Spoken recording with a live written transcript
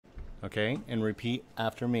Okay, and repeat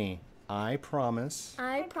after me. I promise.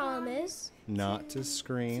 I promise not to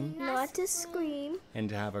scream. Not to scream. And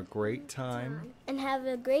to have a great time. And have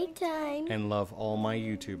a great time. And love all my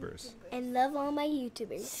YouTubers. And love all my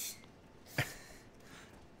YouTubers.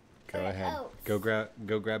 Go ahead. Go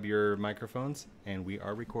grab your microphones, and we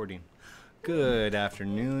are recording. Good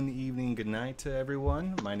afternoon, evening, good night to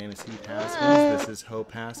everyone. My name is Heath Haskins. This is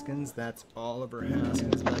Hope Haskins. That's Oliver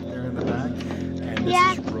Haskins back there in the back. And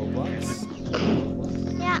this is Roblox.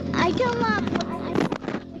 Yeah, I come up.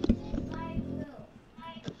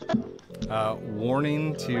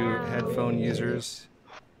 Warning to headphone users.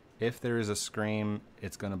 If there is a scream,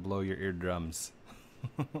 it's going to blow your eardrums.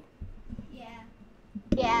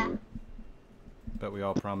 Yeah. But we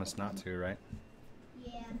all promise not to, right?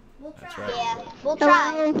 Yeah. We'll try. That's right. Yeah, we'll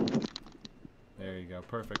try. There you go.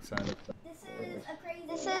 Perfect, son.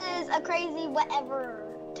 This is a crazy whatever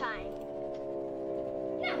time.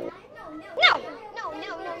 No.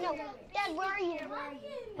 Dad, where are you?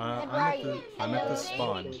 I'm at the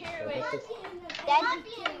spawn.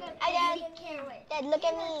 Dad, look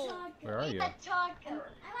at me. Where are you?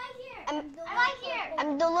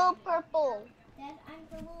 I'm the little purple.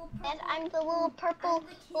 Dad, I'm the little purple.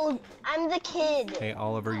 I'm the kid. Hey,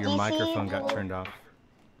 Oliver, your microphone got turned off.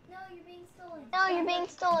 No, you're being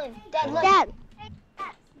stolen. Dad, look. Dad.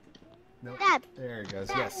 Nope. Dad. There it goes.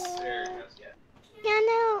 Yes. Can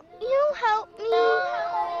you help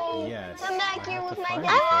me? Yes. Come back here with my dad. I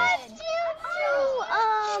want you to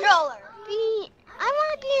stroller. I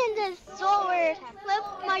want to be in the stroller with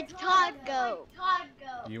my taco.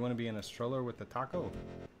 You want to be in a stroller with the taco?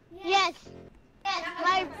 Yes.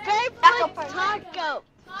 My favorite taco.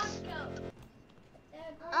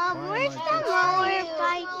 Where's the roller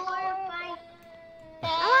bike? I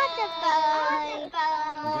want the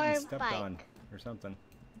I'm roller getting stepped bike. on or something.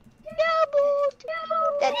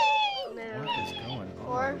 That's What is going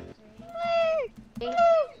Or on?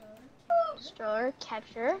 stroller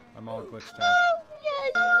capture. I'm all glitched out.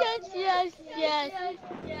 Yes.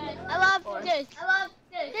 I love this.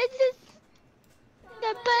 This is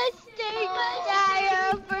the best thing that I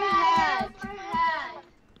ever had.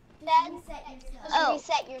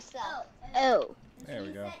 Reset yourself. Oh. There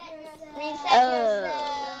we go. Reset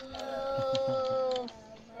yourself.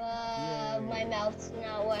 My mouth's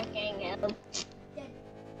not working.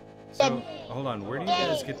 So, hold on. Where do you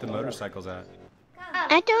guys get the motorcycles at?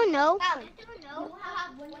 I don't know.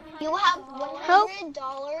 You have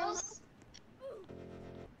 $100.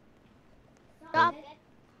 Stop.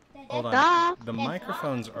 Hold on. Stop. The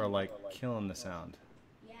microphones are like killing the sound.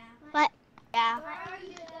 What? Yeah. Where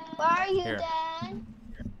are you, Here. Dad?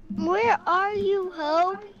 Where are you,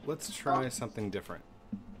 Hope? Let's try something different.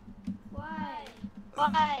 Why?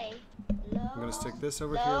 I'm going to stick this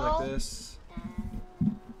over here like this.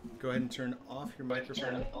 Go ahead and turn off your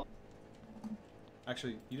microphone.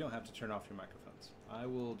 Actually, you don't have to turn off your microphones. I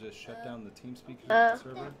will just shut down the team speakers of the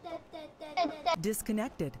server.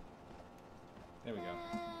 Disconnected. There we go.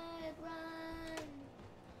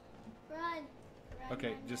 Run.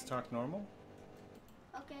 Okay, just talk normal.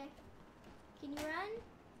 Okay. Can you run?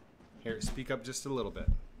 Here, speak up just a little bit.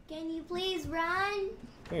 Can you please run?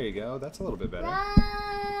 There you go. That's a little bit better.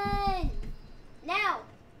 Run! Now!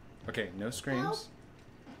 Okay, no screams.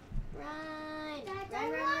 Run! I want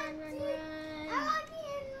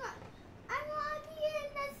to be in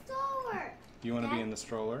the store. You want to be in the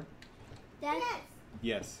stroller? Yes.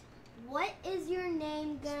 Yes. What is your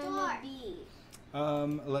name gonna be?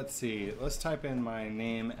 Let's see. Let's type in my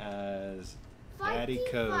name as Daddy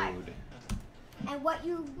Code. And what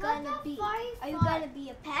you gonna be? Are you gonna be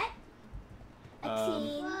a pet? A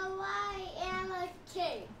teen? Well, I am a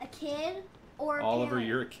kid. A kid or a Oliver, parent?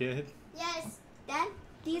 you're a kid? Yes. Then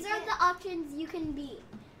these are the options you can be.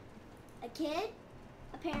 A kid,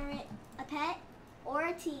 a parent, a pet, or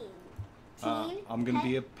a teen. Teen, I'm gonna pet,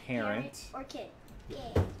 be a parent. or kid.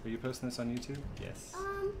 Yeah. Are you posting this on YouTube? Yes.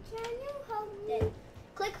 Can you help me?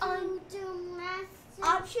 Click on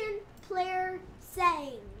option player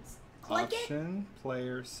settings. Click it. Option,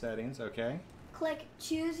 player settings, okay. Click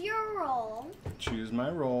choose your role. Choose my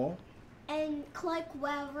role. And click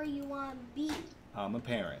wherever you want to be. I'm a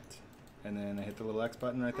parent. And then I hit the little X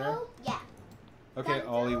button right there. Oh, yeah. Okay,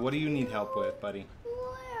 Ollie, what do you need help with, buddy?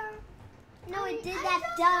 Where? No, it did that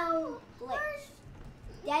down glitch.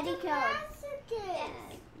 Daddy code.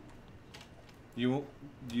 You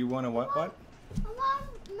want to what? I want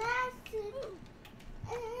massive. And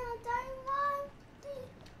I want to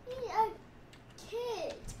be a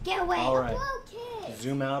kid. Get away. All right. Kid.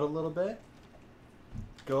 Zoom out a little bit.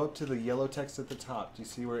 Go up to the yellow text at the top. Do you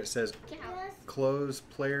see where it says Yes. close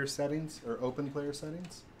player settings or open player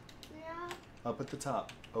settings? Up at the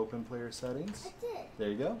top. Open player settings. I did. There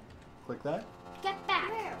you go. Click that. Get back.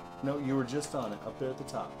 Where? No, you were just on it. Up there at the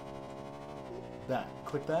top. That.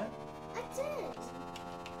 Click that. I did.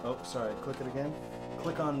 Oh, sorry. Click it again.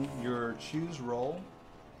 Click on your choose role.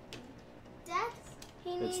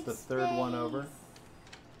 It's the third one over.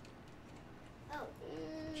 Oh.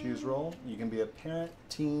 Choose role. You can be a parent,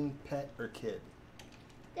 teen, pet, or kid.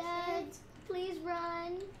 Dad, please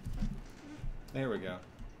run. There we go.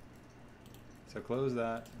 So close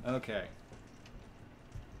that. Okay.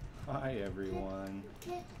 Hi everyone.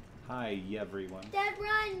 Hi everyone. Dad,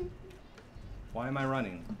 run. Why am I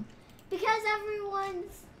running? Because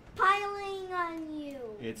everyone's piling on you.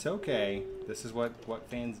 It's okay. This is what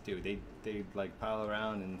fans do. They like pile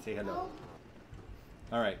around and say hello.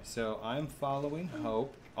 Oh. All right. So I'm following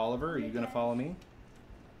Hope. Oliver, are you gonna follow me?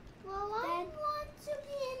 Well, I want to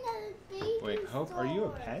be in a baby Wait, Hope, store. are you a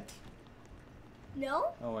pet?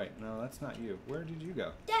 No. Oh wait, no, that's not you. Where did you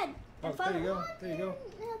go? Dad, Oh, there you go. There you go.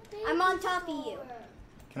 I'm on top of you.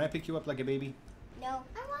 Can I pick you up like a baby? No. I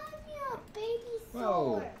want to be a baby Whoa!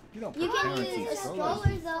 stroller. You don't. You put can parents in use a strollers.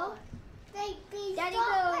 stroller though. Baby Daddy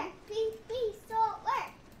stroller. Baby stroller.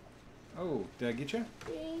 Oh, did I get you?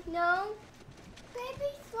 No.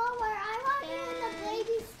 Baby stroller. I want to be in the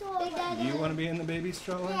baby stroller. You want to be in the baby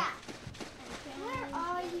stroller? Yeah. Where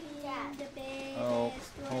are you, Dad? The baby Oh,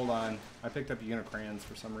 stroller. hold on. I picked up Unicrans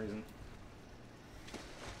for some reason.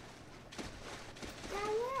 Dad,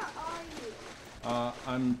 where are you?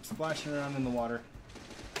 I'm splashing around in the water.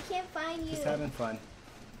 I can't find you. Just having fun.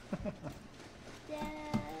 Dad.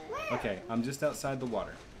 Where? Okay, I'm just outside the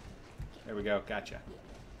water. There we go. Gotcha.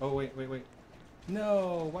 Oh, wait.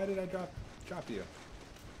 No, why did I drop you?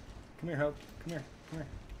 Come here, Hope. Come here.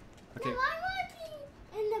 Okay. No, I want to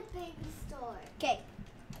be in the baby store. Okay.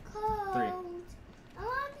 Cold. 3. I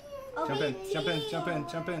want to be in the baby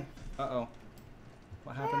Jump in. Uh-oh.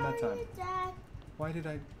 What happened that Where are time? you, Dad? Why did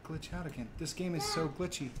I glitch out again? This game is so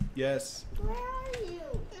glitchy. Yes. Where are you?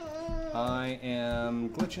 I am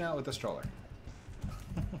glitching out with the stroller.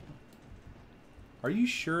 Are you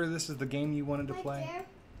sure this is the game you wanted to Right play? there?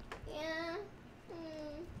 Yeah.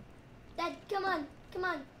 Dad, come on.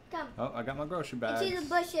 Come. Oh, I got my grocery bag. Into the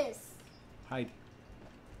bushes. Hide.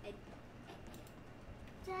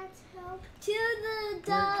 Dad, help. To the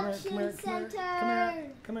adoption center.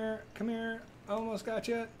 Come here. Almost got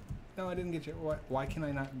you. No, I didn't get you. Why can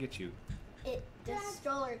I not get you? The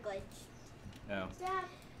stroller glitch. No.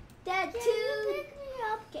 Dad, can you pick me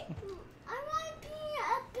up? Okay. I want to be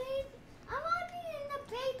a baby. I want to be in the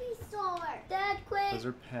baby stroller. Dad, quick. Those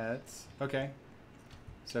are pets. Okay.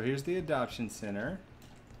 So here's the adoption center.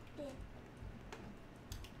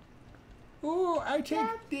 Ooh, I take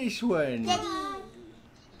this one. Daddy.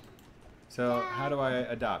 So how do I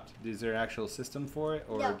adopt? Is there an actual system for it,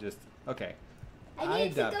 or No. just okay? I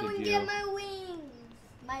need to adopted go and you. get my wings.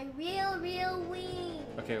 My real wings.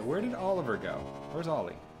 Okay, where did Oliver go? Where's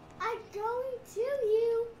Ollie? I'm going to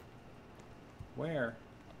you. Where?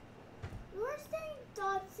 Where's the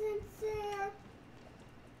adoption center?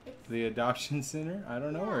 The adoption center? I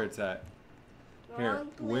don't know where it's at. Here, Wrong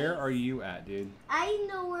place. where are you at, dude? I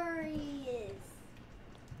know where he is.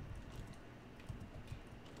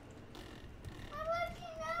 I'm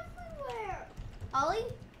looking everywhere. Ollie,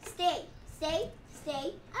 stay.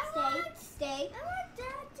 I want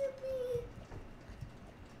Dad to be.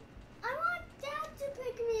 I want Dad to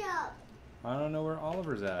pick me up. I don't know where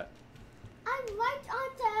Oliver's at. I'm right on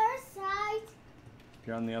the other side.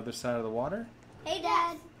 You're on the other side of the water? Hey,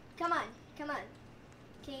 Dad. Come on.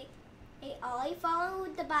 Okay. Hey, Ollie, follow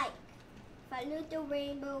the bike. Follow the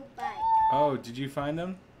rainbow bike. Oh, did you find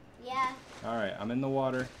him? Yeah. All right, I'm in the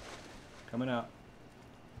water. Coming out.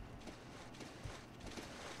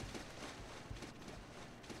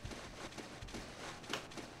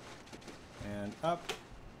 And up.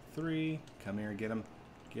 3. Come here, get him.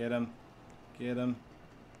 Get him. Dad,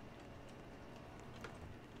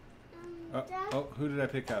 Oh, who did I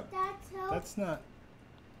pick up? Dad's help. That's not.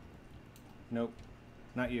 Nope.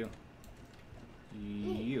 Not you.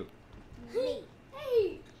 You. Me.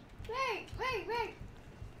 Hey. Wait.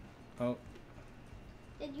 Oh,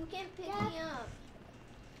 Dad, you can't pick me up.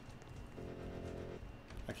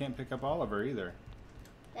 I can't pick up Oliver either.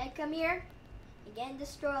 Dad, come here. Again, the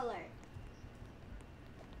stroller.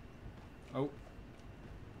 Oh,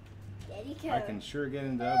 Daddy, come. I can sure get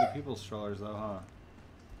into other people's strollers though, huh?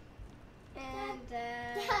 And,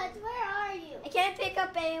 Dad, where are you? I can't pick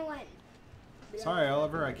up anyone. Sorry,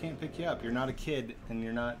 Oliver, I can't pick you up. You're not a kid, and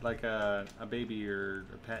you're not like a baby or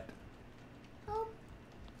a pet. Oh.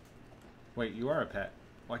 Wait, you are a pet.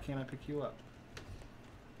 Why can't I pick you up?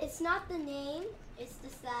 It's not the name, it's the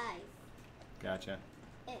size. Gotcha.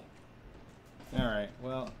 All right.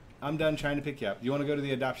 Well, I'm done trying to pick you up. You want to go to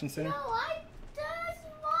the adoption center? No, I just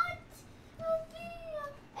want to be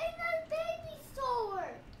in a baby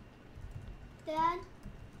store. Dad,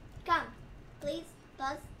 come, please.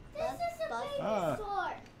 Buzz. This is a baby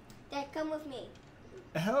store. Dad, come with me.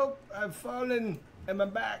 Help! I've fallen and my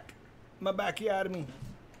backyard. Hey,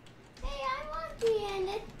 I want to be in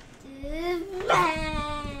it.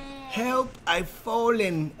 Help! I've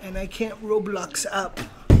fallen and I can't Roblox up.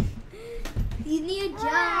 You need a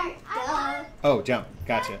jump. Oh, jump.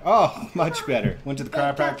 Gotcha. Oh, much better. Went to the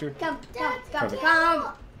chiropractor. Come.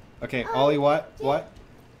 Okay, Ollie, what? What?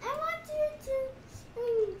 I want you to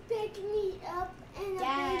pick me up in a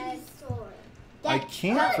baby store. I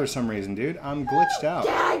can't for some reason, dude. I'm glitched out.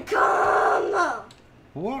 Dad, come!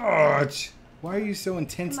 What? Why are you so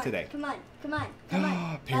intense today? Come on.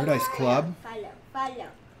 Paradise Club? Follow.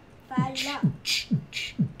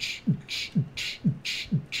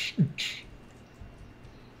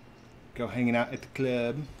 Go hanging out at the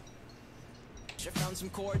club.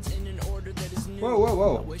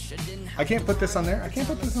 Whoa. I can't put this on there.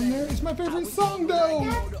 It's my favorite song, though.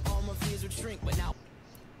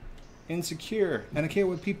 Insecure. And I care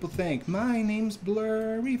what people think. My name's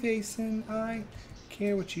Blurry Face and I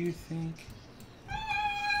care what you think. I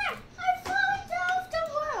fell off the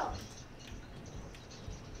world.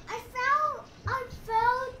 I fell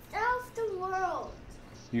off the world.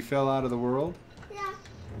 You fell out of the world? Yeah.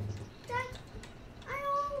 I'm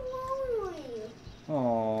lonely.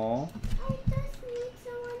 Aww. I just need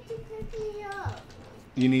someone to pick me up.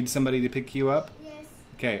 You need somebody to pick you up? Yes.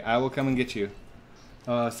 Okay, I will come and get you.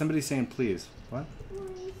 Somebody's saying please. What?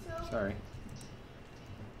 Please. Sorry.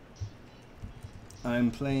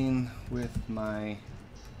 I'm playing with my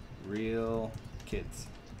real kids,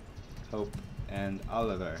 Hope and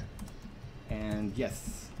Oliver. And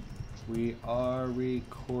yes, we are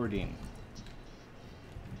recording.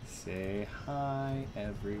 Say hi,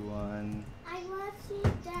 everyone. I love you,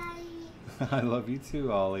 Daddy. I love you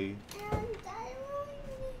too, Ollie. And I really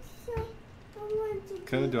need someone to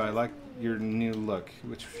Code, do I pick like me. your new look?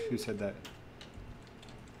 Who said that?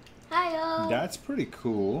 Hi-oh. That's pretty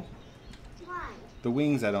cool. Why? The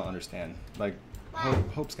wings I don't understand. Like, Why?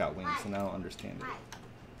 Hope's got wings and I don't understand it. Why?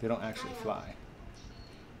 They don't actually fly.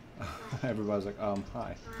 Everybody's like,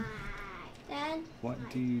 hi. Dad? What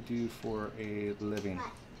do you do for a living?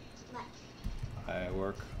 What? I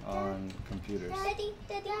work on computers. Daddy.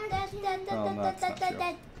 Oh, no, that's not true.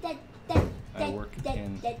 I work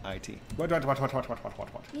in IT. What?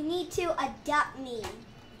 You need to adopt me.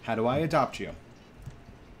 How do I adopt you?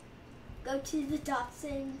 Go to the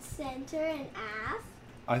adoption center and ask.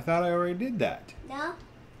 I thought I already did that. No?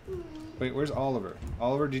 Wait, where's Oliver?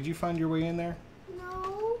 Oliver, did you find your way in there?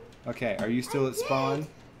 No. Okay, are you still at spawn?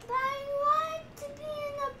 But I want to be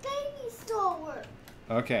in a baby store.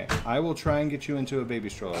 Okay, I will try and get you into a baby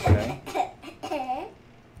stroller, okay?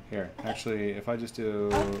 Here, actually, if I just do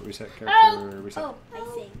reset character, reset. Oh, I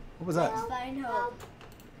see. What was that? Find Hope.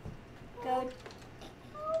 Go.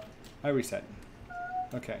 I reset.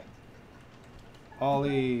 Okay.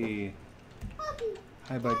 Ollie.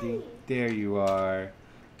 Hi, buddy. There you are.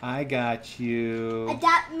 I got you.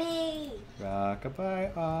 Adopt me.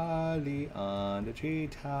 Rockabye Ollie on the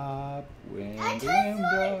treetop. Wind I just wind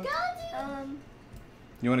want blow. to go to...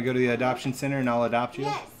 You want to go to the adoption center and I'll adopt you?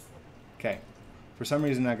 Yes. Okay. For some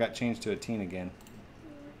reason I got changed to a teen again.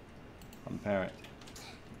 I'm a parent.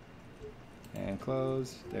 And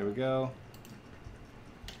close. There we go.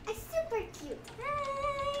 I'm super cute.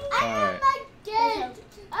 All I am right. a kid.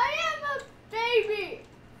 I am a baby.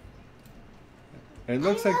 It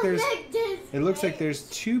looks like there's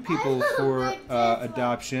two people for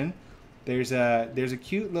adoption. There's a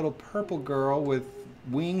cute little purple girl with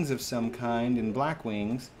wings of some kind and black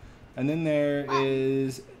wings, and then there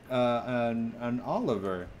is an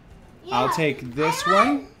Oliver. Yeah. I'll take this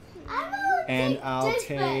one, and take I'll this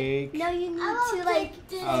take. one. No, you need to like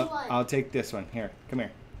this one. I'll take this one. Here, come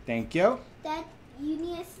here. Thank you. That you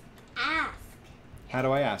need to ask. How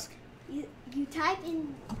do I ask? You type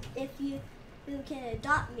in if you can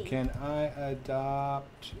adopt me. Can I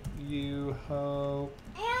adopt you, Hope?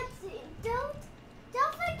 And don't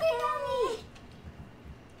forget about me.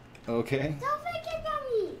 Okay. Don't forget about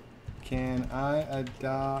me. Can I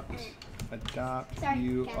adopt Sorry,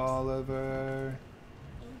 you, cats. Oliver?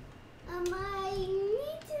 I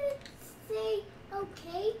need to say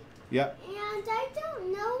okay. Yep. And I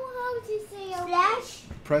don't know how to say okay.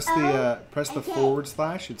 Press the forward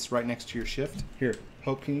slash. It's right next to your shift. Here,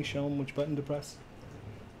 Hope, can you show them which button to press?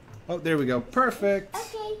 Oh, there we go. Perfect.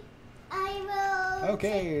 Okay. I will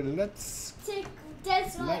Okay, let's take this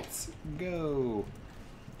Let's go.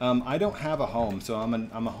 I don't have a home, so I'm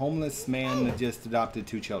a homeless man that just adopted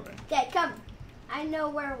 2 children. Dad, come. I know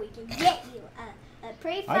where we can get you a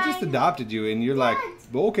pretty fine. I just adopted you, and you're like,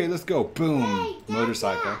 well, okay, let's go. Boom, Hey,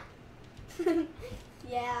 motorcycle.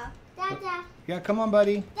 Yeah. Dada. Yeah, come on,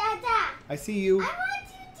 buddy. Dada. I see you. I want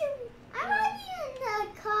you in a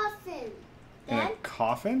coffin. In a Dad?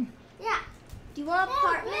 coffin? Yeah. Do you want an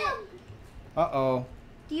apartment? Uh-oh.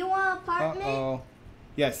 Do you want an apartment? Uh-oh.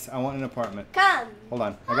 Yes, I want an apartment. Come. Hold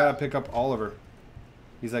on. I gotta pick up Oliver.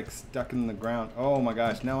 He's like stuck in the ground. Oh my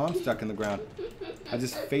gosh, now I'm stuck in the ground. I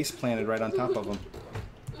just face planted right on top of him.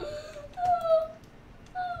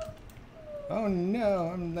 Oh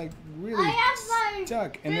no, I'm like really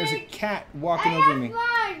stuck. And there's a cat walking over me.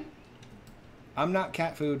 I'm not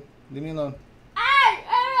cat food. Leave me alone.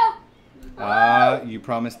 You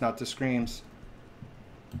promised not to screams.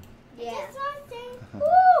 Yeah.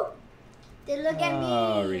 Then look at me.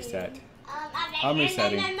 Oh, reset. I'm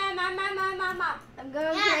resetting. I'm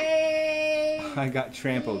going crazy. I got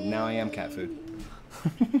trampled. Now I am cat food.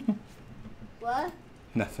 What?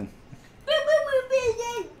 Nothing.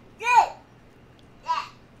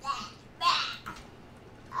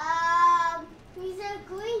 He's a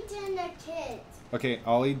going to the kids. Okay,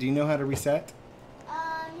 Ollie, do you know how to reset?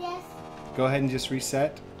 Yes. Go ahead and just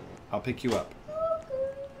reset. I'll pick you up.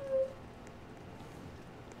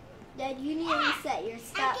 Dad, you need to reset. You're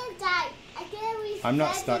stuck. I can reset. I'm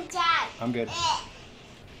not stuck. I'm good. I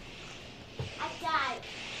died.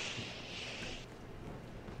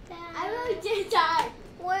 I really did die.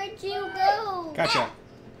 Where'd you go? Gotcha.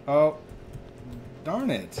 Oh, darn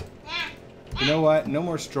it. You know what? No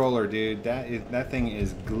more stroller, dude. That thing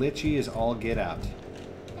is glitchy as all get out.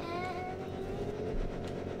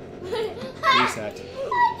 Reset.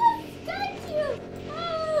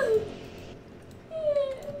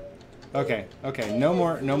 Okay, okay. No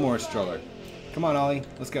more stroller. Come on, Ollie.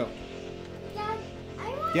 Let's go.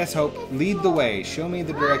 Yes, Hope. Lead the way. Show me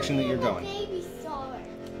the direction that you're going.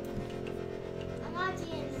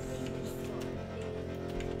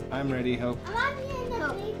 I'm ready, Hope.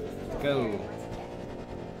 Go.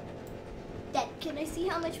 Dad, can I see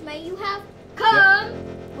how much money you have? Come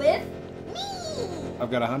with me. I've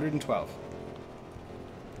got 112.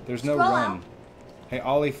 There's no Scroll run. out. Hey,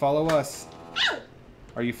 Ollie, follow us. Ow.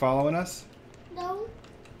 Are you following us? No.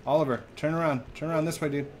 Oliver, turn around. Turn around this way,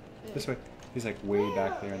 dude. This way. He's like way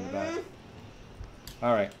back there in the back.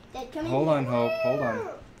 All right. Dad, come Hold on, Hope. Hold on.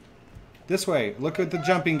 This way. Look at the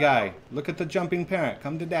jumping guy. Look at the jumping parent.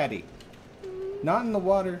 Come to Daddy. Not in the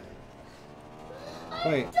water. Wait.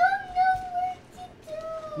 I don't know where to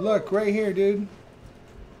do. Look, right here, dude.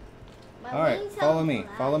 My All right. wings Follow have me.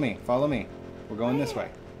 flapped. Follow me. Follow me. We're going this way.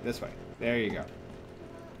 This way. There you go.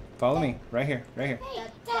 Follow me. Right here. Right here. Hey,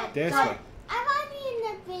 Dad, This Dad, way. I want to be in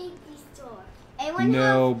the baby store. Anyone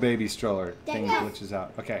No baby stroller. Dad, Thing Dad. glitches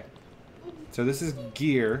out. Okay. So this is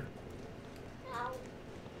gear. have?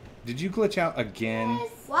 Did you glitch out again?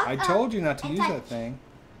 Walk I up told you not to and use touch. that thing.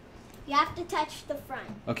 You have to touch the front.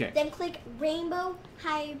 Okay. Then click Rainbow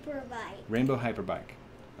Hyperbike. Rainbow Hyperbike.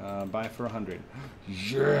 Buy for 100.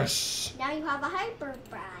 Yes! Now you have a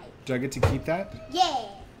hyperbike. Do I get to keep that? Yeah.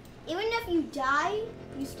 Even if you die,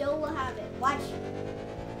 you still will have it. Watch.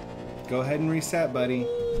 Go ahead and reset, buddy.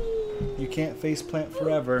 You can't face plant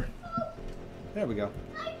forever. There we go.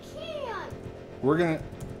 I can't. We're gonna...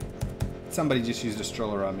 Somebody just used a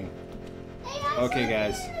stroller on me. Okay,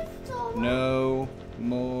 guys. No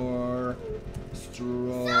more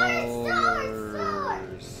strollers.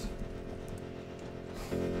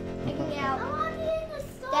 Take me out.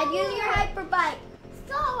 Dad, use your hyperbike.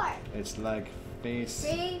 Store. It's like face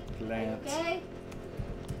Ready? plant Okay.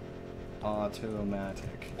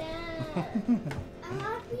 automatic. Dad. I'm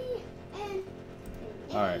happy and.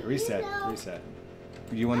 All right, reset. You know, Reset.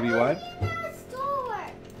 You want to be what? I'm in a store.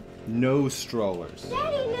 No strollers.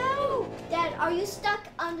 Daddy, no. Dad, are you stuck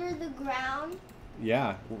under the ground?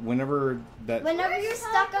 Yeah. Whenever that. Whenever you're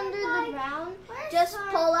stuck under the ground, just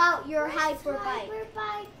pull out your hyperbike.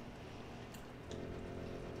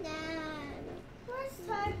 Dad, where's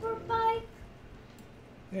hyperbike?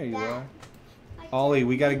 There you Dad. are. Ollie,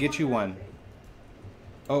 we got to get you one.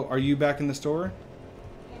 Oh, are you back in the store?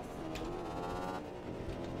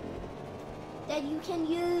 Dad, you can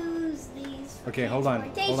use these. For Okay, hold on.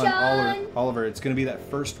 Hold on, transportation. Oliver, it's going to be that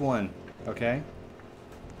first one, okay?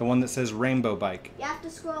 The one that says rainbow bike. You have to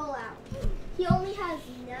scroll out. He only has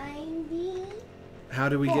 90. How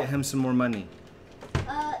do we get him some more money?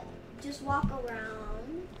 Just walk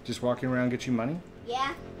around. Just walking around get you money?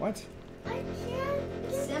 Yeah. What? I can't.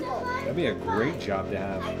 It's simple. That'd be a great job to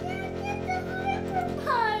have. I can't get the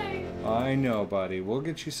hyperbike. I know, buddy. We'll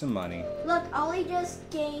get you some money. Look, Ollie just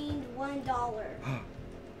gained $1.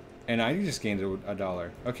 And I just gained $1.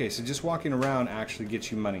 Okay, so just walking around actually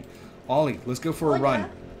gets you money. Ollie, let's go for a run. Yeah.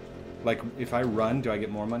 Like, if I run, do I get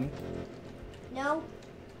more money? No,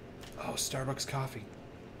 Oh, Starbucks coffee.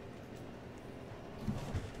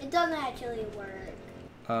 it doesn't actually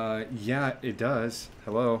work. Yeah, it does.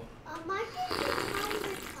 Hello. I can get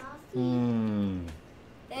coffee. Mmm.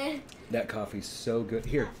 Eh, That coffee's so good.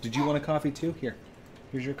 Here, did you want a coffee too? Here.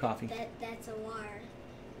 Here's your coffee. that's a war.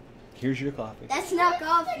 Here's your coffee. That's not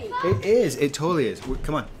coffee. It is. It totally is.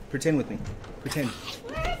 Come on. Pretend with me. Pretend.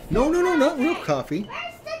 No, not real coffee.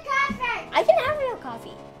 Where's the coffee? I can have real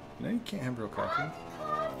coffee. No, you can't have real coffee.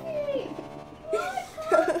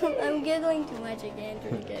 I'm giggling too much again.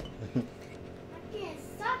 Drink it. I can't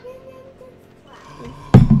stop it.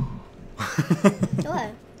 Go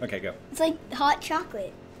ahead. Okay, go. It's like hot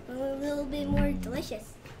chocolate. A little bit more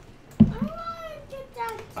delicious. I want to get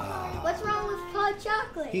that. What's wrong with hot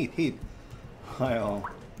chocolate? Heath. Hi all.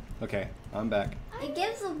 Okay, I'm back. It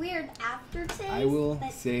gives a weird aftertaste. I will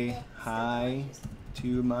but say it's still hi delicious.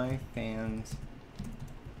 to my fans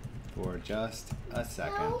for just a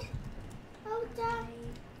second. Oh, Dad.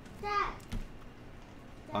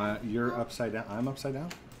 You're upside down. I'm upside down?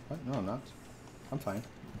 What? No, I'm not. I'm fine.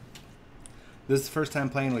 This is the first time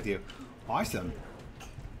playing with you. Awesome.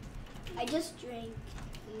 I just drank.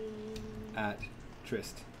 At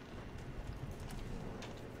Trist.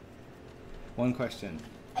 One question.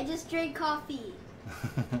 I just drank coffee.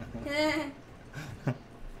 I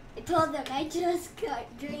told them I just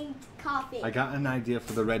drank coffee. I got an idea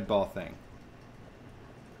for the red ball thing.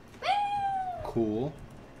 Cool,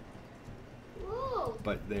 Whoa.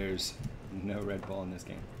 but there's no red ball in this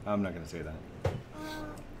game. I'm not gonna say that.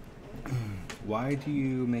 Why don't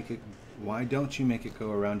you make it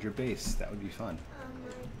go around your base? That would be fun.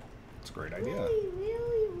 It's a great idea.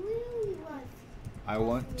 Really was. I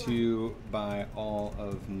want to buy all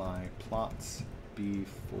of my plots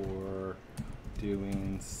before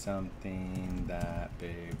doing something that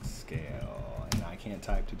big scale. And I can't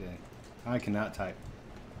type today. I cannot type.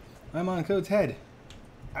 I'm on Code's head.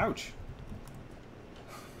 Ouch.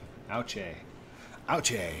 Ouchie.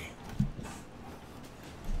 Ouchie.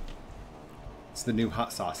 It's the new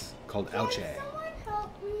hot sauce called Ouchie. Can someone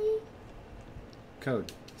help me?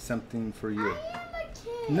 Code. Something for you. I am a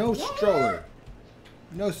kid. No Yeah. stroller.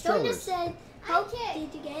 No Someone strollers. just said, help.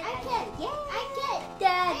 Did you get it? I get. Yeah. I get.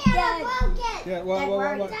 Dad. Yeah, what?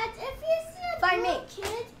 Dad, if you see a Find me.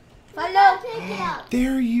 kid, Follow. pick it up.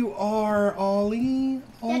 There you are, Ollie.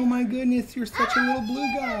 Oh my goodness, you're such a little blue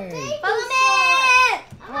guy. Follow me.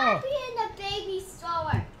 I want to be in the baby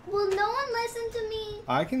store. Will no one listen to me?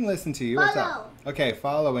 I can listen to you. What's up? Okay,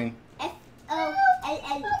 following.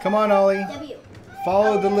 F-O-L-L. Come on, Ollie. W.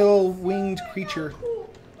 Follow the little winged creature. Cool.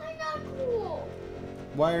 I'm not cool.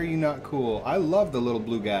 Why are you not cool? I love the little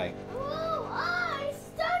blue guy. Oh, I'm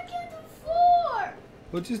stuck in the floor.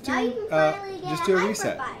 Well, just Now you do can finally get just do a hyper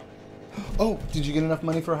reset. bike. Oh, did you get enough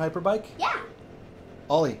money for a hyperbike? Yeah.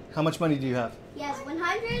 Ollie, how much money do you have? Yes,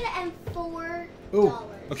 $104. Ooh.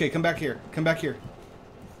 Okay, come back here. Come back here.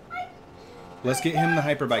 Let's get him the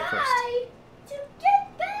hyperbike first. Try to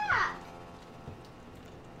get back.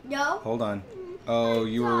 No. Hold on. Oh,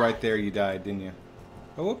 you were right there. You died, didn't you?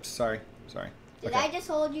 Oh, whoops. Sorry. Sorry. Did Okay. I just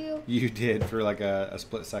hold you? You did for like a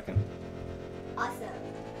split second. Awesome.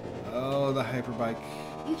 Oh, the hyperbike.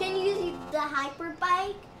 You can use the hyper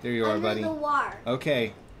bike There you are, under buddy. the water.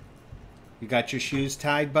 Okay. You got your shoes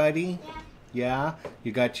tied, buddy? Yeah. Yeah?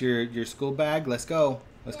 You got your school bag? Let's go.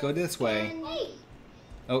 Let's go this way. Hey.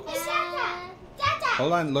 Oh, Dada.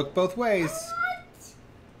 hold on. Look both ways.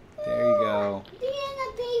 There you go. Be in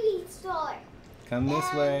a baby store. Come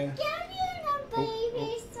this way. Can you in a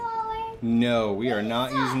baby store? No, we are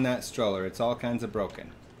not using that stroller. It's all kinds of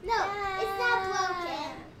broken. No, it's not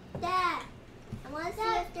broken. Dad, I want to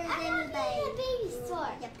see if there's anybody. In a baby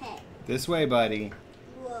store. This way, buddy.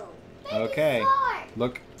 Whoa. Okay. Baby store.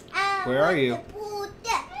 Look. Where are you?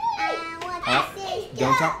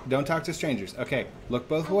 Don't Don't talk to strangers. Okay. Look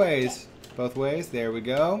both ways. Both ways. There we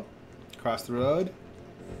go. Cross the road.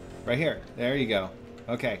 Right here. There you go.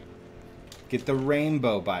 Okay. Get the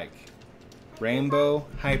rainbow bike. Rainbow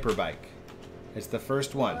hyper bike. It's the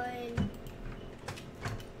first one. I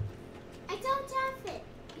don't have it.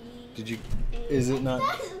 Did you? Is it not?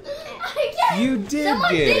 I get You did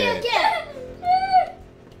Someone get did it. it.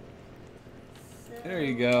 There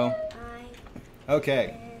you go.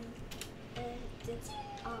 Okay.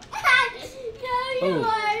 Oh.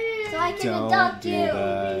 So I can Don't adopt do you.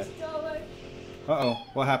 that. Uh-oh.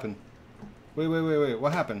 What happened? Wait.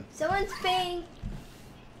 What happened? Someone's paying.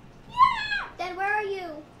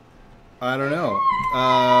 you? I don't know.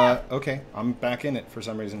 Okay, I'm back in it for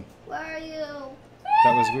some reason. Where are you?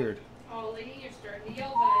 That was weird. Ollie, you're starting to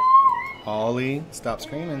yell bad. Ollie, stop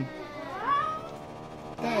screaming.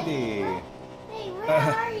 Daddy. Hey, where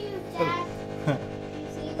are you, Dad? You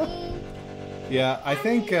see me? Yeah, I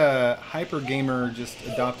think Hyper Gamer just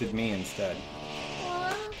adopted me instead.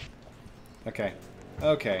 Okay.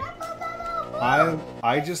 Okay.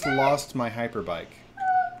 I just lost my hyper bike.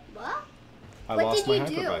 What? I What lost did my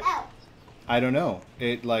you hyper do? bike. I don't know.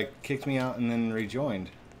 It like kicked me out and then rejoined,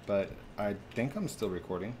 but I think I'm still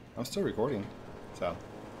recording. I'm still recording. So.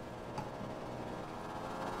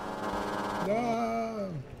 No.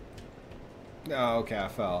 Oh, okay, I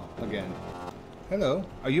fell again. Hello.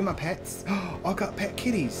 Are you my pets? Oh, I got pet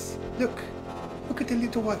kitties. Look. Look at the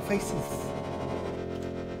little white faces.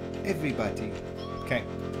 Everybody. Okay.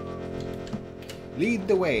 Lead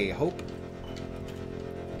the way, Hope.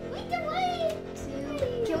 Lead the way.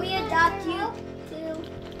 Can we adopt you?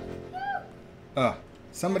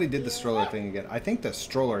 Somebody did the stroller thing again. I think the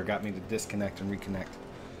stroller got me to disconnect and reconnect.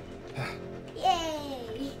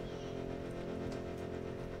 Yay.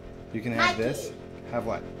 You can have Hi, this. kitty. Have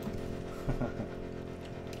what?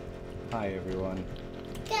 Hi, everyone.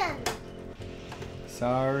 Come.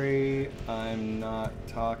 Sorry, I'm not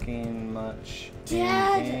talking much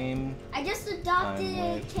Dad, in game. I just adopted I'm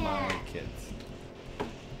a with my cat. kids.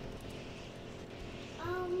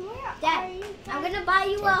 Where Dad, are you? I'm gonna buy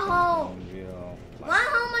you a home. In real life. Want a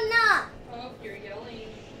home or not? Oh, you're yelling.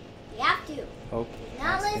 You have to. Hope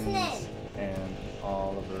Not Haskins listening. and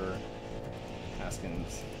Oliver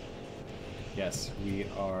Haskins. Yes, we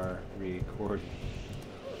are recording.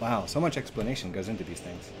 Wow, so much explanation goes into these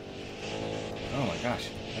things. Oh my gosh.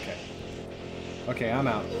 Okay. Okay, I'm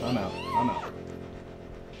out. I'm out. I'm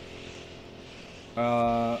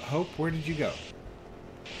out. Hope, where did you go?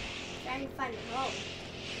 Trying to find a home.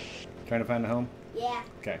 Trying to find a home? Yeah,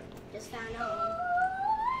 Okay. just found a home.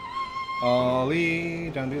 Ollie,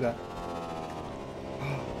 don't do that.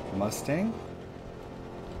 Mustang?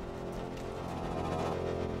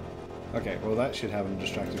 Okay, well that should have him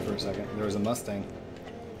distracted for a second. There was a Mustang.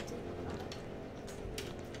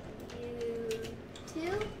 You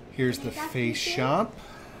two. Here's the That's face you two? shop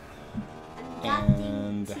I'm adopting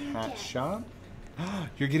and the two hat cats. shop.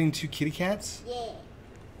 You're getting 2 kitty cats? Yeah.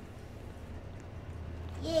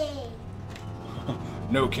 Yay.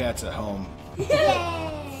 No cats at home.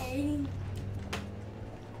 Yay.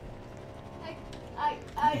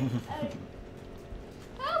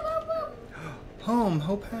 Home,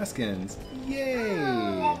 Hope Haskins.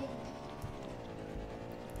 Yay!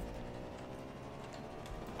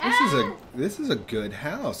 This is a good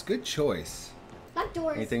house. Good choice. Lock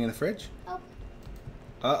doors. Anything in the fridge? Oh,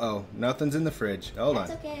 Uh-oh, nothing's in the fridge. Hold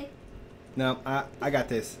that's on. okay. No, I got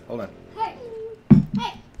this. Hold on. Hey.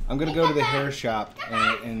 Hey. I'm gonna go to the hair shop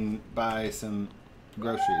and buy some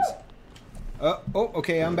groceries. Oh,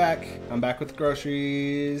 okay, I'm back. I'm back with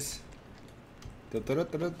groceries.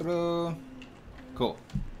 Da-da-da-da-da-da. Cool.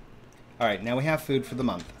 All right, now we have food for the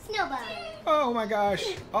month. Snowball. Oh my gosh,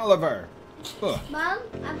 Oliver. Ugh. Mom,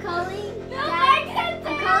 I'm calling Dad.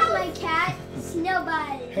 I'm calling my cat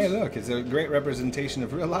Snowball. Hey, look, it's a great representation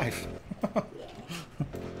of real life.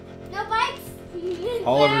 No bikes.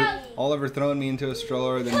 Oliver throwing me into a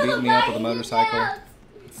stroller, then beating me up with a motorcycle.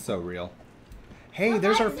 It's so real. Hey,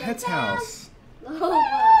 there's our pet's house.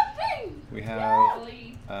 We have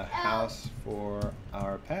Ollie. a house for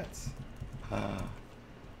our pets.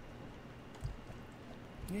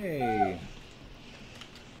 Yay.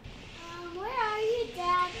 Where are you,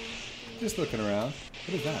 Dad? Just looking around.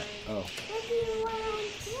 What is that? Oh, What do you want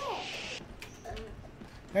to do?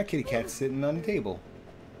 that kitty cat's sitting on the table.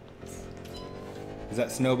 Is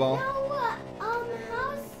that Snowball? House?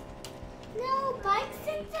 No bikes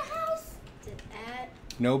in the house?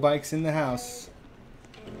 No bikes in the house.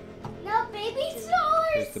 No baby There's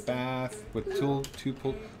strollers? the bath with two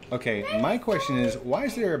pool. Okay, my question is, why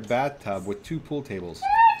is there a bathtub with 2 pool tables?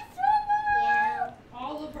 Yeah.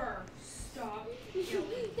 Oliver, stop yelling.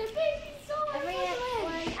 The baby stroller.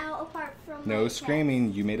 Everyone out apart from No my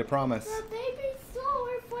screaming. You made a promise. cat. The baby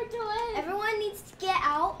stroller for Joanne. Everyone needs to get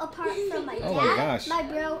out apart from my Oh cat, my gosh. my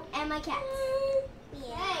bro, and my cat.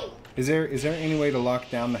 Yeah. Is there any way to lock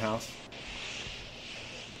down the house?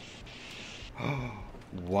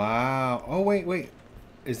 Wow. Oh wait.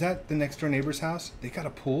 Is that the next door neighbor's house? They got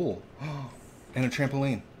a pool and a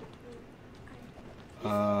trampoline.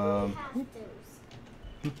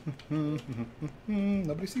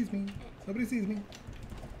 Nobody sees me. Nobody sees me.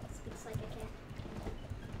 Speaks like a cat.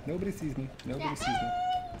 Nobody sees me. Nobody sees me.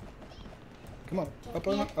 Come on. Up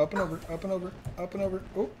and over, up and over, up and over, up and over.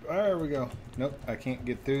 Oh, there we go. Nope, I can't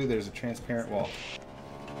get through. There's a transparent wall.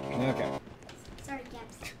 Okay. Sorry,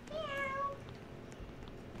 Caps.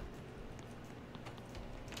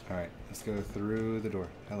 Alright, let's go through the door.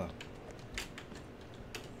 Hello.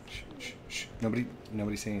 Shh, shh, shh. Nobody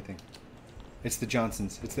say anything. It's the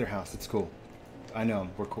Johnsons. It's their house. It's cool. I know 'em.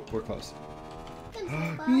 We're close.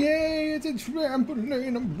 Yay! It's a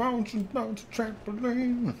trampoline, a bounce,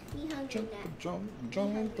 trampoline. Jump.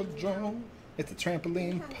 It's a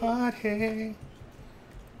trampoline party. Can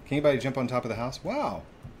anybody jump on top of the house? Wow.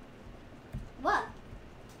 What?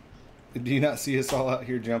 Do you not see us all out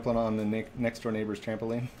here jumping on the next door neighbor's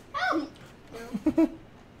trampoline? Oh! No.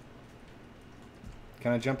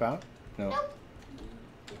 Can I jump out? No. Nope.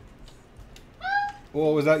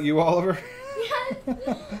 Well, was that you, Oliver? Yes. I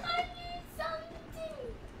need something.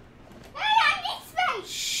 Hey, I need space.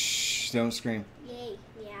 Shh! Don't scream. Yay.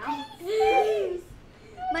 Meow.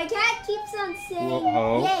 My cat keeps on saying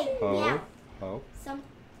Whoa, yay. ho, Meow. ho. Some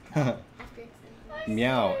after it's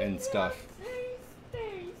Meow and stuff.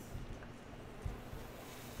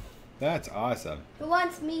 That's awesome. Who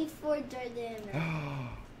wants me for dinner?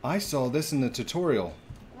 I saw this in the tutorial.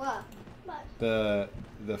 What? What?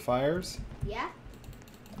 The fires, Yeah?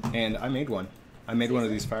 and I made one. I made one of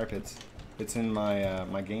these fire pits. It's in my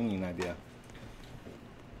my gaming idea.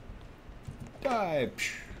 Dive.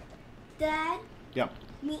 Dad, Yeah.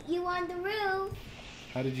 meet you on the roof.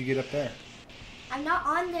 How did you get up there? I'm not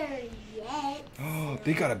on there yet. Oh,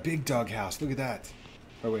 they got a big dog house. Look at that.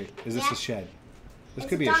 Oh wait, is this Yeah. a shed? This It's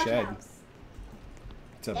could be a dog shed. house.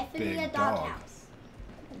 It's a Definitely big a dog dog. house.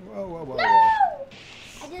 Whoa, whoa, whoa, No! whoa.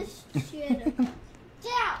 I just should have.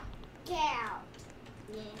 Cow. Yeah.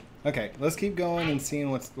 Okay, let's keep going and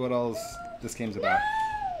seeing what else this game's about.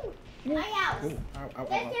 No! My house. Oh, ow, ow, ow,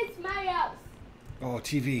 This ow. is my house. Oh,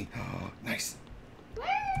 TV. Oh, nice. Where's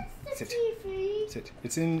the Sit. TV? Sit.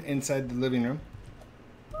 It's inside the living room.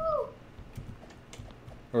 Ooh.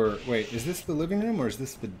 Or wait, is this the living room or is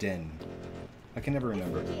this the den? I can never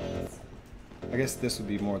remember. Yes. I guess this would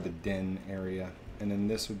be more the den area, and then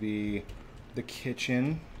this would be the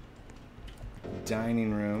kitchen,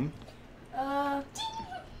 dining room.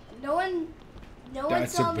 No one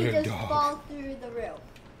That's a saw me big just dog. fall through the roof.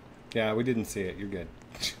 Yeah, we didn't see it. You're good.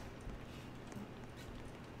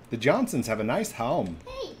 The Johnsons have a nice home.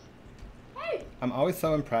 Hey. I'm always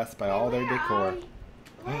so impressed by all their decor.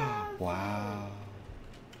 Wow. Wow.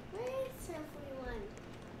 Where's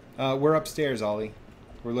everyone? We're upstairs, Ollie.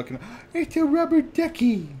 We're looking. It's a rubber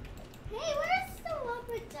ducky. Hey, where's the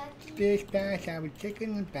rubber ducky? This nice. I was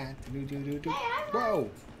taking the bath. Hey, I Whoa.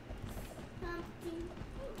 Something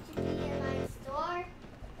to be in my store.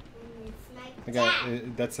 And it's my I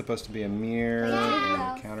got. That's supposed to be a mirror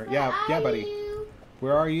Yeah. and a counter. Where Yeah, are buddy. you?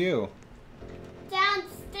 Where are you?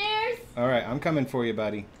 Downstairs. All right, I'm coming for you,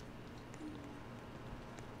 buddy.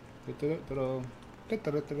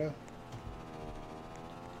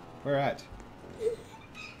 Where at?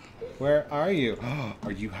 Where are you?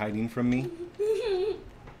 Are you hiding from me?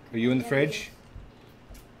 Are you in the fridge?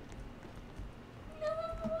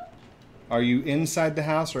 Are you inside the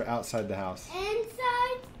house or outside the house?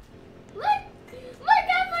 Inside. Look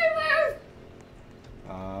everywhere.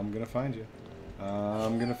 I'm gonna find you.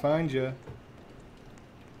 I'm gonna find you.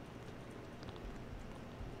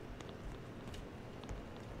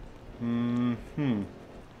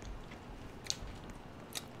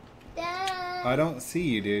 Dad. I don't see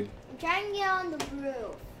you, dude. I'm trying to get on the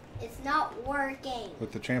roof. It's not working.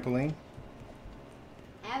 With the trampoline?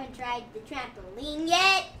 I haven't tried the trampoline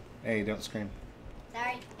yet. Hey, don't scream.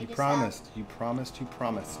 Sorry. You promised. You promised. You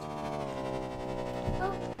promised.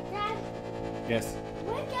 Oh, Dad. Yes.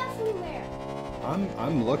 Look everywhere.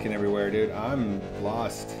 I'm looking everywhere, dude. I'm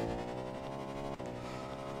lost.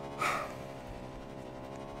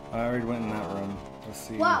 I already went in that room. Let's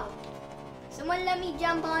see. Whoa. Someone let me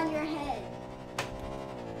jump on your head.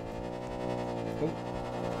 Oh,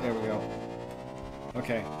 there we go.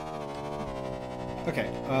 Okay. Okay.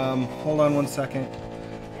 Hold on one second.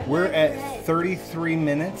 We're at 33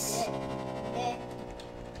 minutes.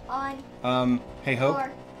 On Hey, Hope.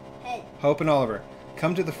 your head. Hope and Oliver,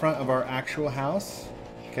 come to the front of our actual house,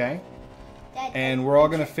 okay? Dad, And we're all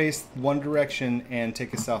gonna face one direction and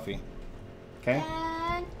take a selfie. Okay?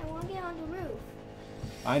 Dad, I want to get on the roof.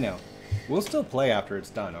 I know. We'll still play after it's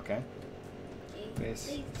done, okay? Okay.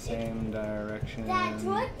 Face same direction. Dad,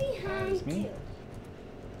 what's behind as me. you?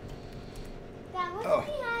 Dad, what's Oh.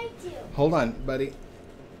 behind you? Hold on, buddy.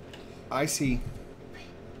 I see.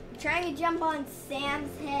 I'm trying to jump on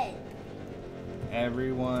Sam's head.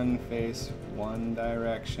 Everyone face one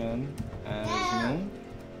direction as me.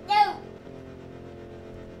 No.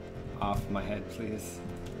 off my head, please.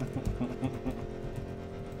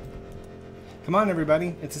 Come on,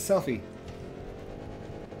 everybody. It's a selfie.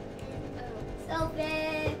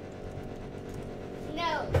 Selfie.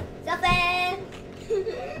 No. Selfie.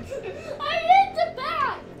 I hit the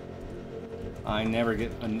back. I never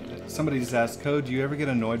get... Somebody just asked, Code, do you ever get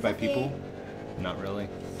annoyed by people? Not really.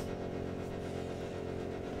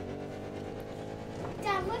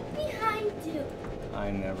 Dad, look behind you.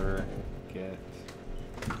 I never get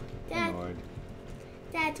annoyed.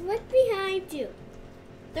 Dad, look behind you.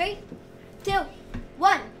 3, 2,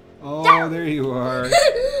 1. Oh, Go. there you are.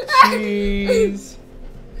 Cheese.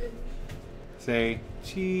 Say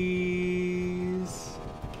cheese.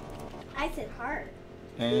 I said heart.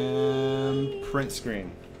 And print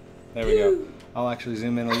screen. There we go. I'll actually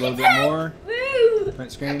zoom in a little bit more. Boo.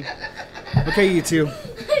 Print screen. Okay, you two.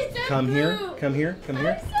 I said Come here. boo. Come here. Come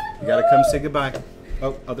here. I said You gotta come say goodbye.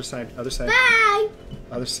 Oh, other side. Other side. Bye.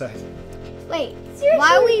 Other side. Wait,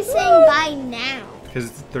 why are we saying bye now? Because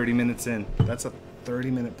it's 30 minutes in. That's a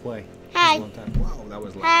 30-minute play. Hi. That's a long time. Wow, that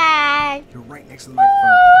was loud. Hi. You're right next to the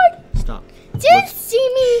microphone. Stop. Just see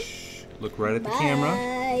me. Look right at the camera.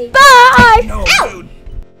 Bye. No, Ow. dude.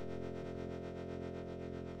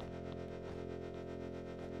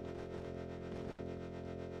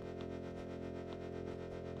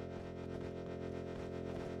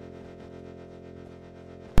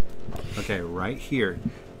 Okay, right here.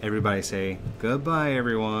 Everybody say goodbye,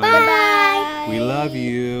 everyone. Bye. We love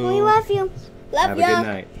you. We love you. Love Have you. a good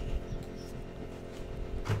night.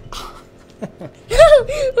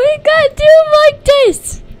 We gotta do like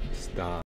this. Stop.